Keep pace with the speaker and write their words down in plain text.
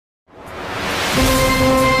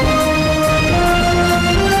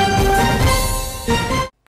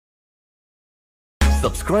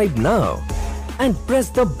Subscribe now and press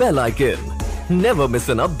the bell icon. Never miss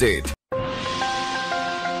an update.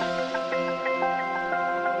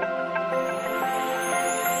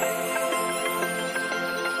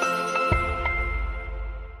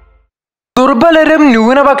 ദുർബലരും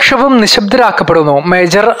ന്യൂനപക്ഷവും നിശബ്ദരാക്കപ്പെടുന്നു.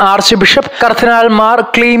 Major arch bishop കർദിനാൾ മാർ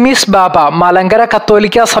ക്ലീമീസ് ബാബ മലങ്കര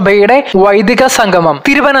കത്തോലിക്ക സഭയുടെ വൈദിക സംഗമം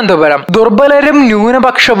തിരുവനന്തപുരം. ദുർബലരും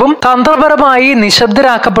ന്യൂനപക്ഷവും തന്ത്രപരമായി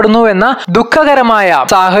നിശബ്ദരാക്കപ്പെടുന്നു എന്ന ദുഃഖകരമായ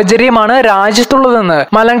സാഹചര്യമാണ് രാജ്യത്തുള്ളതെന്ന്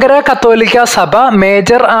മലങ്കര കത്തോലിക്ക സഭ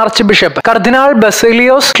മേജർ ആർച്ച് ബിഷപ്പ് കർദിനാൾ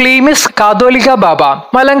ബസേലിയോസ് ക്ലീമീസ് കാതോലിക്ക ബാബ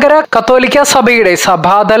മലങ്കര കത്തോലിക്ക സഭയുടെ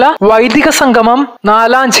സഭാതല വൈദിക സംഗമം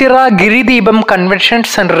നാലാഞ്ചിറ ഗിരിദീപം കൺവെൻഷൻ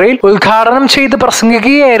സെന്ററിൽ ഉദ്ഘാടനം ചെയ്ത്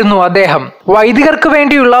പ്രസംഗിക്കുകയായിരുന്നു അദ്ദേഹം. വൈദികർക്ക്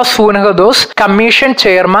വേണ്ടിയുള്ള സൂനഹദോസ് കമ്മീഷൻ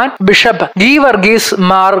ചെയർമാൻ ബിഷപ്പ് ഗി Varghese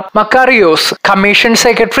Mar മക്കാറിയോസ്, commission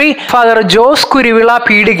secretary father Jose Kuruvila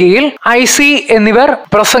പീടികയിൽ IC എന്നിവർ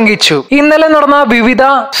പ്രസംഗിച്ചു. ഇന്നലെ നടന്ന വിവിധ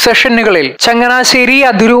സെഷനുകളിൽ ചങ്ങനാശ്ശേരി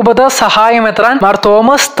അതിരൂപത സഹായമെത്രാൻ മാർ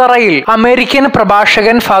തോമസ് തറയിൽ, അമേരിക്കൻ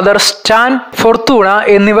പ്രഭാഷകൻ ഫാദർ സ്റ്റാൻ ഫോർത്തൂണ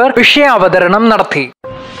എന്നിവർ വിഷയാവതരണം നടത്തി.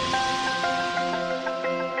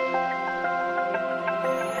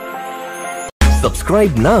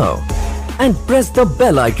 Subscribe now and press the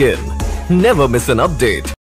bell icon. Never miss an update.